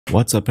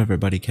What's up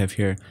everybody, Kev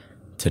here.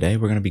 Today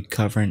we're going to be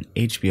covering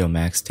HBO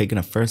Max, taking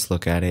a first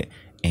look at it,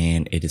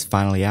 and it is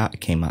finally out. It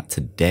came out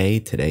today.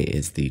 Today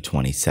is the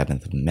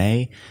 27th of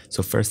May.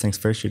 So first things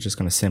first, you're just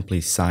going to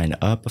simply sign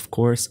up, of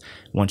course.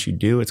 Once you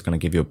do, it's going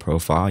to give you a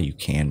profile. You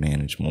can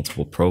manage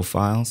multiple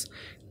profiles.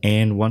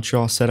 And once you're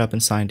all set up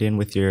and signed in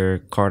with your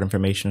card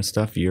information and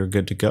stuff, you're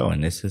good to go.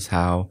 And this is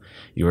how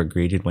you are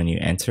greeted when you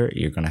enter.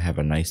 You're going to have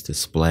a nice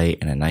display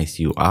and a nice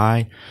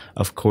UI.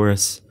 Of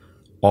course,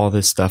 all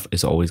this stuff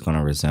is always going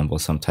to resemble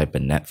some type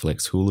of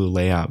Netflix, Hulu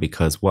layout,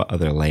 because what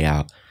other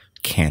layout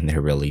can there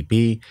really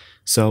be?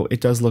 So it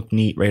does look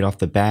neat right off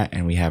the bat,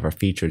 and we have our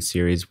featured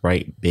series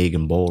right big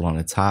and bold on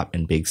the top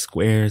in big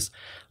squares.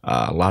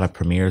 A lot of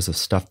premieres of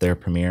stuff they're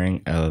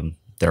premiering,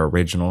 their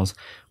originals,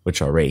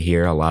 which are right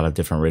here. A lot of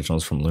different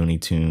originals from Looney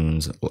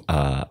Tunes,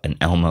 an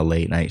Elma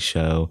late night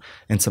show,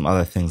 and some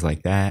other things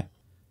like that.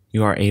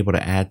 You are able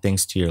to add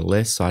things to your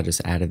list, so I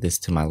just added this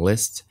to my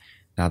list.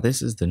 Now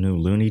this is the new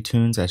Looney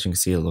Tunes. As you can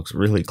see, it looks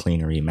really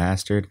clean and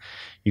remastered.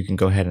 You can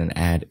go ahead and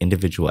add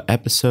individual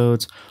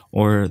episodes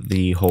or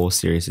the whole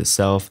series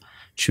itself.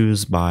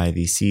 Choose by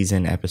the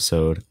season,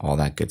 episode, all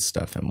that good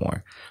stuff and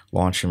more.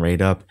 Launch and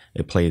rate up,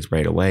 it plays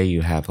right away.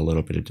 You have a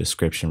little bit of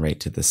description right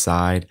to the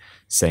side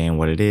saying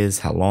what it is,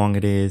 how long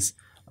it is,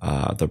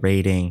 the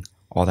rating,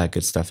 all that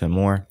good stuff and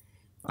more.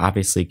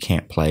 Obviously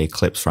can't play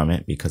clips from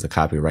it because of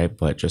copyright,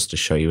 but just to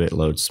show you, it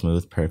loads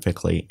smooth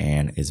perfectly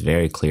and is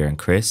very clear and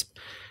crisp.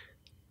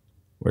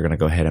 We're going to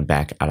go ahead and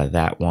back out of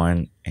that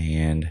one.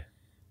 And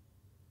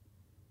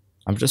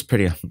I'm just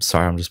pretty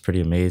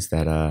amazed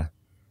that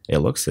it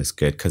looks this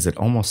good, because it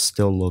almost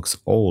still looks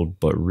old,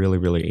 but really,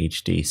 really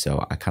HD.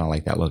 So I kind of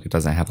like that look. It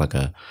doesn't have like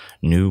a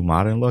new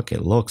modern look.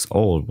 It looks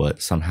old,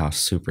 but somehow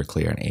super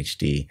clear in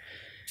HD.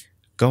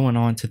 Going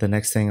on to the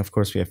next thing, of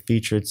course, we have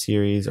featured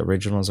series.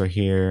 Originals are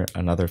here.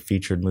 Another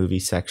featured movie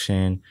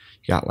section.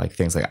 You got like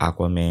things like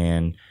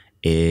Aquaman,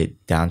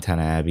 It, Downton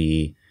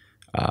Abbey,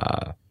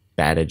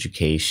 Bad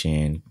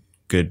Education,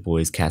 Good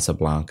Boys,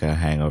 Casablanca,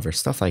 Hangover,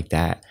 stuff like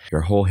that.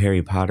 Your whole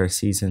Harry Potter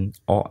season,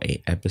 all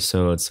 8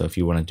 episodes. So if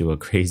you want to do a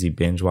crazy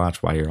binge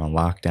watch while you're on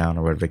lockdown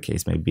or whatever the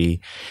case may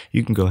be,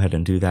 you can go ahead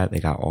and do that. They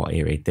got all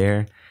 8 right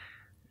there.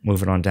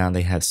 Moving on down,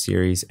 they have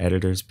series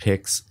editors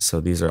picks. So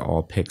these are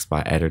all picks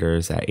by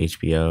editors at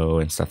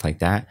HBO and stuff like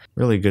that.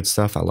 Really good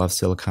stuff. I love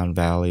Silicon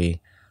Valley.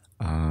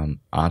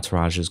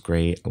 Entourage is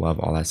great. I love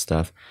all that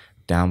stuff.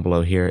 Down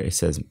below here, it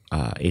says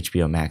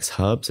HBO Max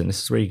Hubs, and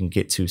this is where you can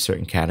get to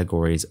certain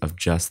categories of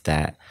just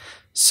that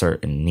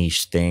certain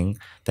niche thing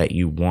that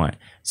you want.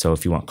 So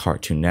if you want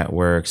Cartoon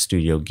Network,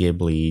 Studio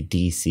Ghibli,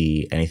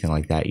 DC, anything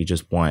like that, you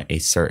just want a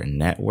certain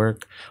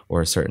network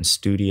or a certain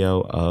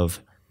studio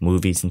of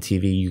movies and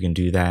TV, you can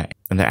do that.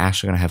 And they're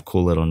actually going to have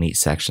cool little neat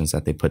sections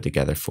that they put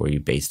together for you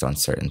based on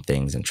certain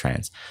things and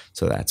trends.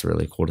 So that's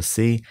really cool to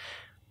see.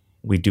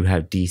 We do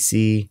have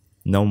DC.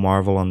 No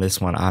Marvel on this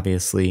one,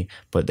 obviously,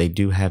 but they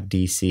do have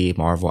DC.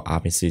 Marvel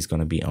obviously is going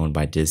to be owned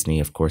by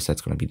Disney. Of course,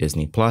 that's going to be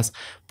Disney Plus,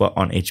 but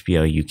on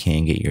HBO, you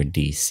can get your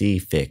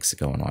DC fix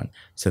going on.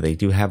 So they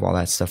do have all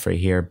that stuff right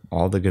here,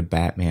 all the good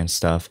Batman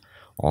stuff,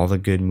 all the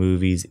good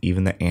movies,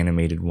 even the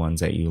animated ones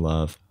that you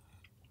love,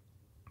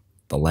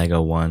 the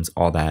Lego ones,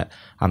 all that.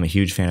 I'm a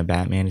huge fan of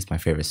Batman. He's my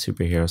favorite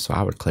superhero, so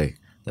I would click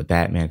the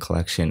Batman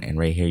collection, and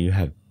right here you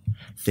have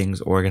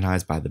things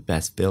organized by the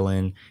best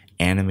villain,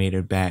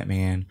 animated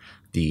Batman,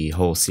 the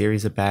whole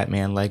series of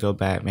Batman, Lego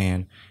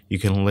Batman. You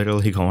can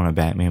literally go on a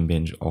Batman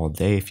binge all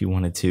day if you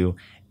wanted to,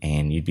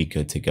 and you'd be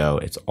good to go.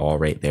 It's all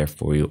right there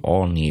for you,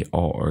 all neat,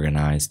 all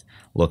organized,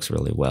 looks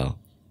really well.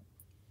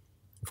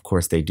 Of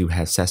course, they do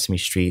have Sesame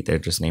Street. They're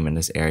just naming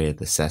this area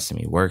the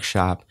Sesame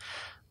Workshop.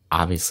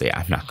 Obviously,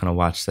 I'm not going to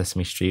watch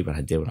Sesame Street, but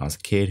I did when I was a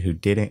kid. Who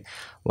didn't?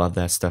 Love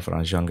that stuff when I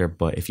was younger.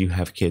 But if you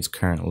have kids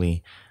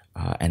currently,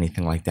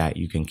 anything like that,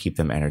 you can keep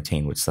them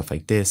entertained with stuff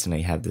like this. And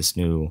they have this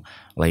new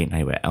Late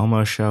Night with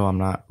Elmo show. I'm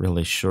not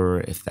really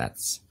sure if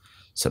that's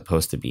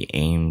supposed to be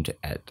aimed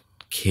at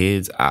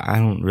kids. I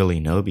don't really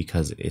know,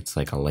 because it's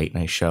like a late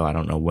night show. I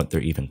don't know what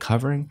they're even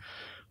covering.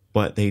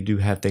 But they do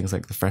have things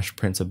like the Fresh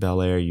Prince of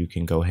Bel-Air. You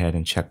can go ahead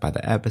and check by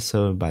the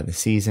episode, by the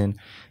season.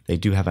 They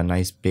do have a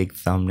nice big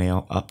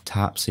thumbnail up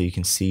top so you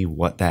can see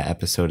what that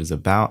episode is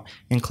about.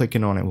 And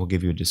clicking on it will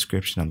give you a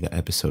description of the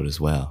episode as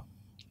well.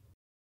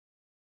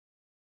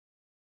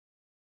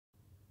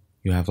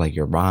 You have like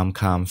your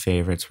rom-com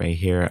favorites right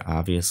here.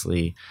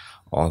 Obviously,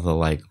 all the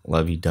like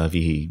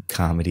lovey-dovey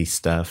comedy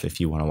stuff if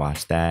you want to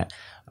watch that.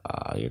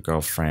 Your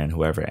girlfriend,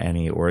 whoever,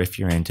 any, or if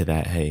you're into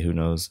that, hey, who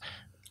knows?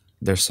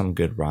 There's some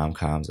good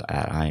rom-coms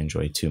that I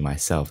enjoy too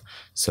myself.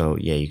 So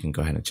yeah, you can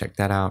go ahead and check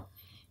that out.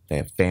 They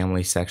have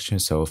family section.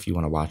 So if you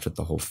want to watch with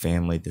the whole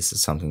family, this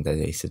is something that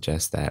they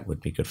suggest that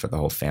would be good for the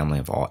whole family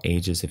of all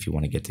ages if you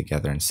want to get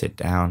together and sit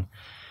down.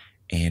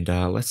 And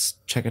let's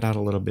check it out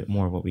a little bit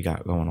more, what we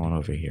got going on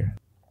over here.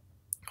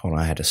 Hold on,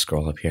 I had to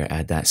scroll up here,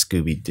 add that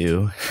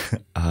Scooby-Doo.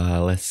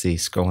 Let's see,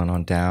 scrolling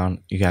on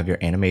down, you have your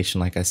animation,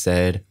 like I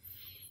said.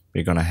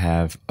 We're going to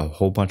have a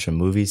whole bunch of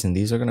movies, and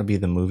these are going to be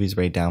the movies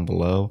right down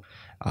below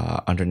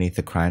underneath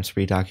the Crime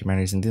Spree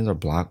documentaries. And these are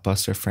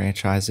blockbuster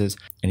franchises.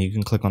 And you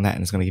can click on that,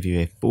 and it's going to give you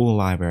a full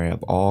library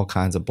of all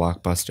kinds of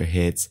blockbuster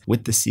hits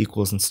with the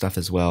sequels and stuff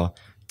as well.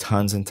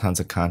 Tons and tons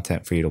of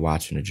content for you to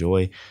watch and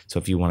enjoy. So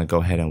if you want to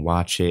go ahead and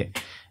watch it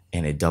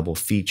in a double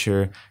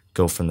feature,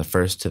 go from the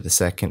first to the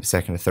second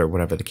to third,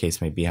 whatever the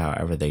case may be,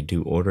 however they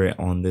do order it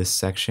on this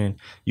section,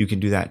 you can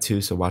do that too.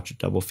 So watch a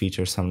double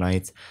feature some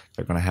nights.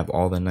 They're going to have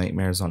all the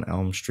Nightmares on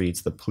Elm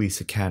Streets, the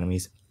police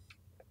academies.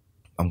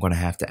 I'm going to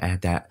have to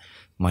add that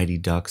Mighty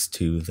Ducks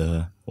to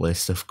the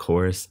list, of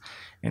course.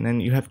 And then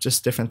you have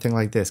just different things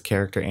like this,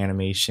 character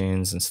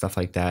animations and stuff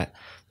like that.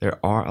 There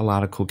are a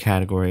lot of cool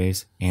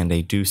categories, and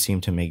they do seem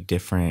to make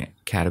different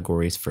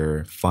categories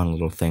for fun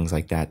little things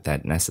like that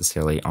that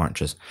necessarily aren't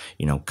just,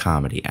 you know,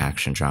 comedy,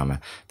 action, drama.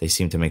 They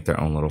seem to make their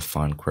own little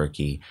fun,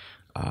 quirky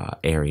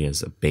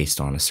areas based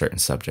on a certain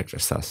subject or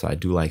stuff. So I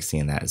do like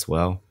seeing that as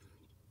well.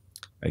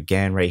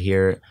 Again, right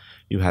here,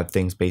 you have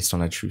things based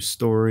on a true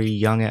story,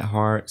 young at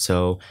heart.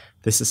 So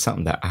this is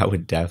something that I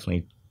would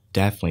definitely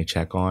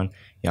check on.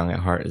 Young at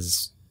heart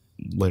is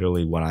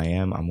literally what I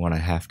am. I'm going to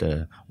have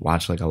to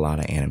watch like a lot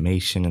of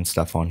animation and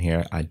stuff on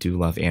here. I do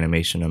love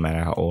animation no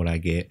matter how old I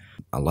get.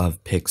 I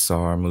love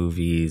Pixar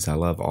movies. I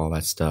love all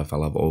that stuff. I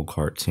love old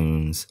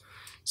cartoons.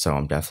 So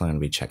I'm definitely going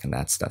to be checking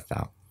that stuff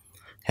out.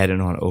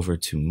 Heading on over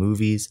to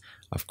movies.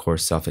 Of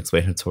course,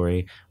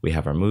 self-explanatory. We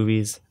have our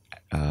movies.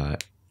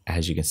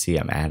 As you can see,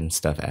 I'm adding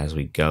stuff as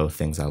we go,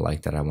 things I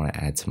like that I want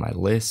to add to my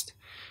list,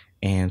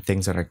 and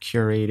things that are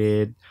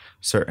curated,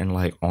 certain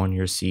like on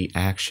your seat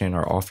action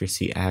or off your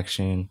seat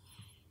action,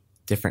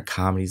 different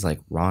comedies like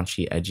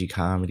raunchy, edgy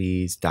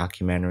comedies,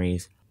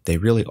 documentaries. They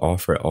really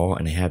offer it all,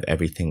 and they have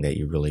everything that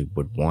you really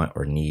would want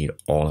or need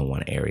all in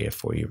one area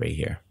for you right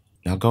here.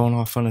 Now, going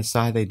off on the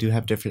side, they do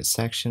have different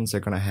sections.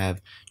 They're going to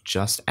have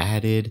just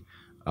added.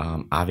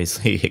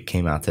 Obviously it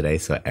came out today,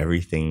 so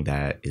everything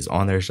that is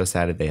on there is just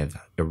added. They have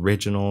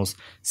originals,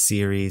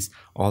 series,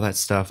 all that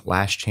stuff.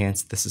 Last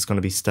chance. This is going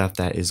to be stuff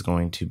that is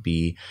going to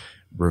be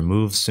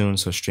removed soon,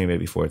 so stream it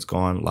before it's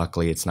gone.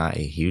 Luckily, it's not a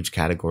huge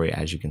category.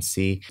 As you can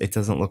see, it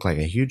doesn't look like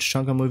a huge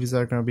chunk of movies that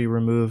are going to be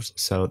removed,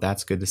 so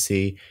that's good to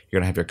see. You're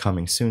going to have your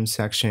coming soon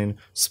section,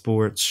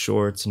 sports,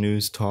 shorts,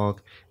 news,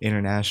 talk,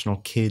 international,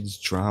 kids,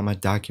 drama,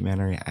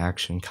 documentary,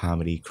 action,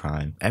 comedy,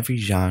 crime, every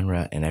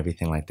genre and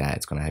everything like that.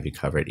 It's going to have you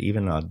covered,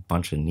 even a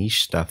bunch of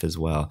niche stuff as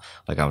well,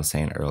 like I was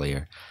saying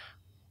earlier.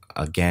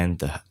 Again,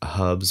 the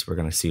hubs, we're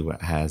going to see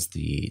what has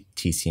the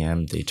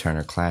TCM, the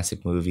Turner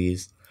Classic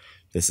Movies.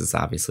 This is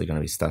obviously going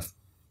to be stuff,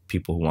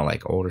 people who want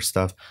like older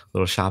stuff.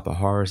 Little Shop of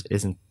Horrors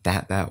isn't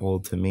that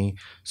old to me,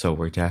 so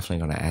we're definitely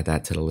going to add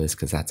that to the list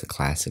because that's a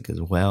classic as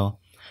well.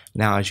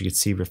 Now, as you can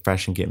see,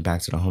 refreshing, getting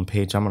back to the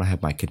homepage, I'm going to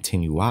have my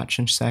continue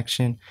watching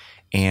section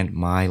and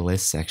my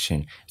list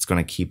section. It's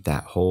going to keep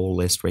that whole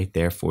list right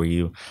there for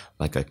you,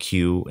 like a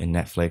queue in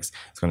Netflix.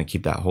 It's going to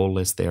keep that whole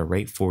list there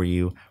right for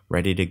you,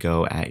 ready to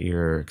go at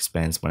your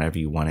expense whenever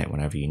you want it,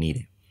 whenever you need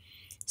it.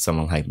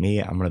 Someone like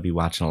me, I'm going to be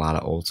watching a lot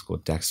of old school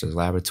Dexter's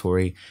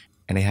Laboratory,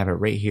 and they have it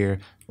right here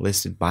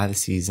listed by the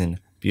season.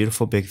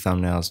 Beautiful big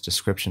thumbnails,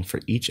 description for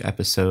each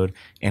episode,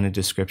 and a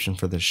description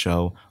for the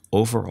show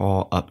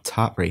overall up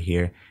top right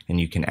here. And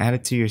you can add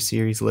it to your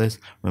series list,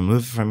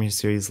 remove it from your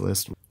series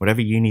list.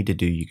 Whatever you need to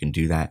do, you can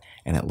do that,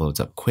 and it loads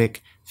up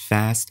quick,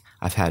 fast.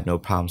 I've had no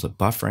problems with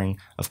buffering.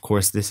 Of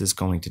course, this is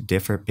going to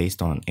differ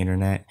based on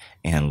internet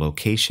and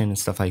location and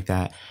stuff like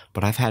that,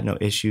 but I've had no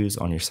issues.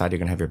 On your side, you're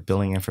going to have your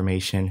billing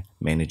information,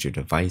 manage your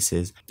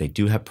devices. They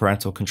do have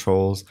parental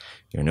controls,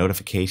 your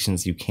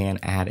notifications. You can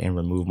add and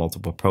remove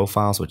multiple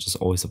profiles, which is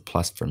always a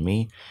plus for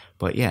me.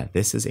 But yeah,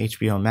 this is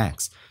HBO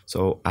Max.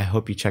 So I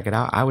hope you check it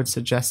out. I would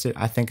suggest it.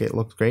 I think it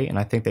looks great, and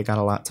I think they got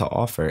a lot to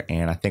offer,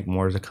 and I think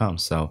more to come.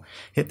 So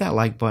hit that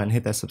like button,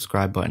 hit that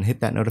subscribe button, hit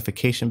that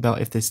notification bell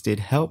if this did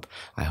help.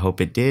 I hope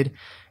it did.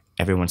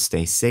 Everyone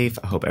stay safe.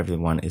 I hope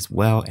everyone is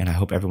well, and I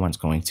hope everyone's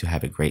going to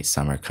have a great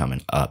summer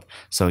coming up.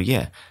 So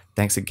yeah,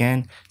 thanks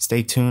again.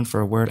 Stay tuned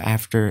for a word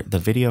after the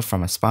video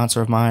from a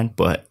sponsor of mine,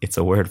 but it's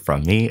a word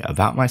from me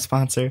about my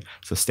sponsor.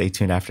 So stay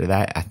tuned after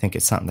that. I think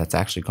it's something that's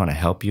actually going to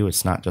help you.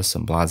 It's not just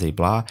some blase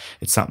blah.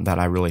 It's something that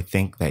I really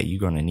think that you're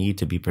going to need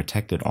to be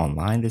protected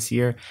online this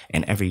year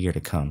and every year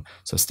to come.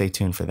 So stay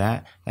tuned for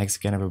that. Thanks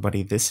again,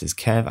 everybody. This is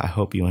Kev. I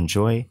hope you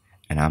enjoy,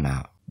 and I'm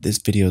out. This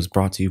video is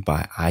brought to you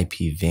by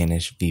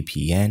IPVanish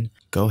VPN.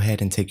 Go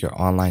ahead and take your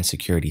online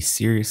security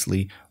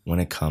seriously when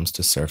it comes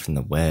to surfing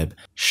the web,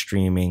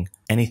 streaming,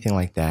 anything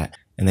like that.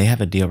 And they have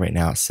a deal right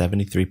now at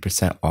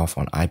 73% off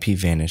on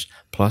IPVanish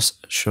plus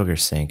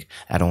SugarSync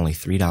at only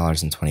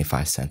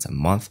 $3.25 a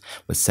month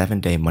with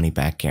 7-day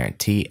money-back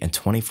guarantee and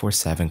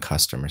 24/7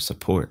 customer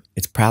support.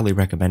 It's proudly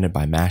recommended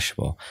by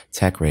Mashable,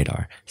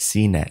 TechRadar,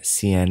 CNET,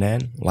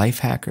 CNN,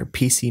 Lifehacker,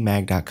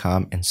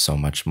 PCMag.com, and so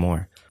much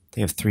more. They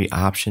have 3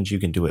 options. You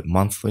can do it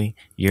monthly,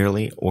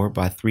 yearly, or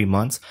by 3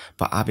 months,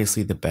 but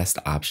obviously the best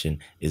option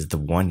is the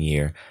 1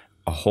 year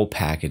a whole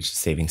package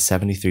saving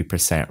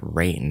 73%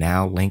 right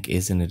now. Link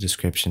is in the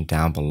description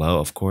down below.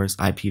 Of course,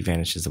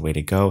 IPVanish is the way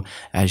to go.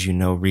 As you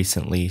know,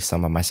 recently,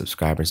 some of my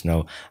subscribers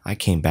know I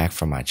came back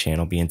from my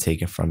channel being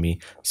taken from me.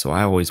 So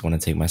I always want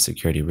to take my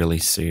security really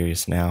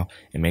serious now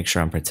and make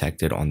sure I'm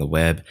protected on the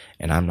web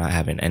and I'm not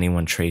having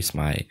anyone trace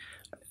my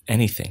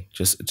anything,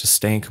 just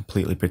staying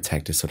completely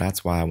protected. So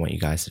that's why I want you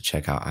guys to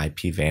check out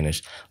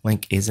IPVanish.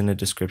 Link is in the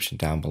description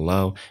down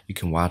below. You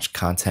can watch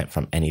content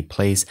from any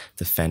place,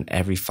 defend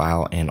every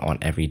file and on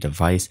every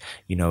device.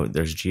 You know,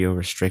 there's geo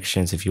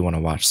restrictions. If you want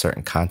to watch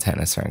certain content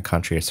in a certain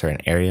country or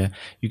certain area,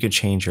 you can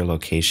change your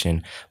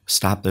location,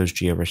 stop those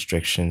geo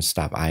restrictions,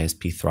 stop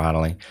ISP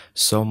throttling,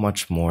 so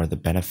much more. The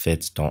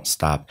benefits don't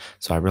stop.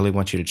 So I really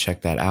want you to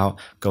check that out.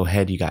 Go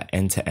ahead, you got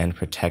end-to-end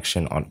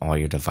protection on all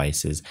your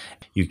devices.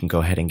 You can go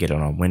ahead and get it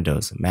on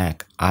Windows,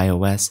 Mac,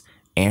 iOS,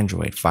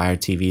 Android, Fire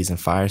TVs and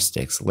Fire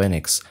Sticks,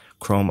 Linux,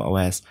 Chrome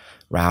OS,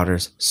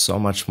 routers, so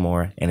much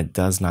more, and it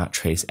does not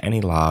trace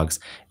any logs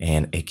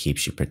and it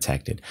keeps you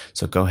protected.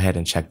 So go ahead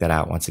and check that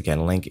out. Once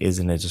again, link is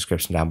in the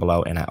description down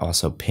below, and I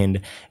also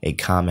pinned a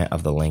comment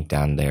of the link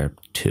down there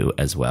too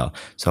as well.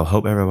 So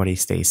hope everybody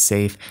stays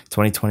safe.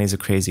 2020 is a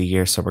crazy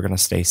year, so we're going to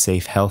stay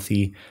safe,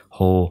 healthy,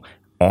 whole,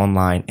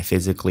 online,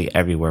 physically,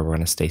 everywhere. We're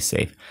going to stay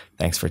safe.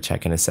 Thanks for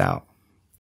checking us out.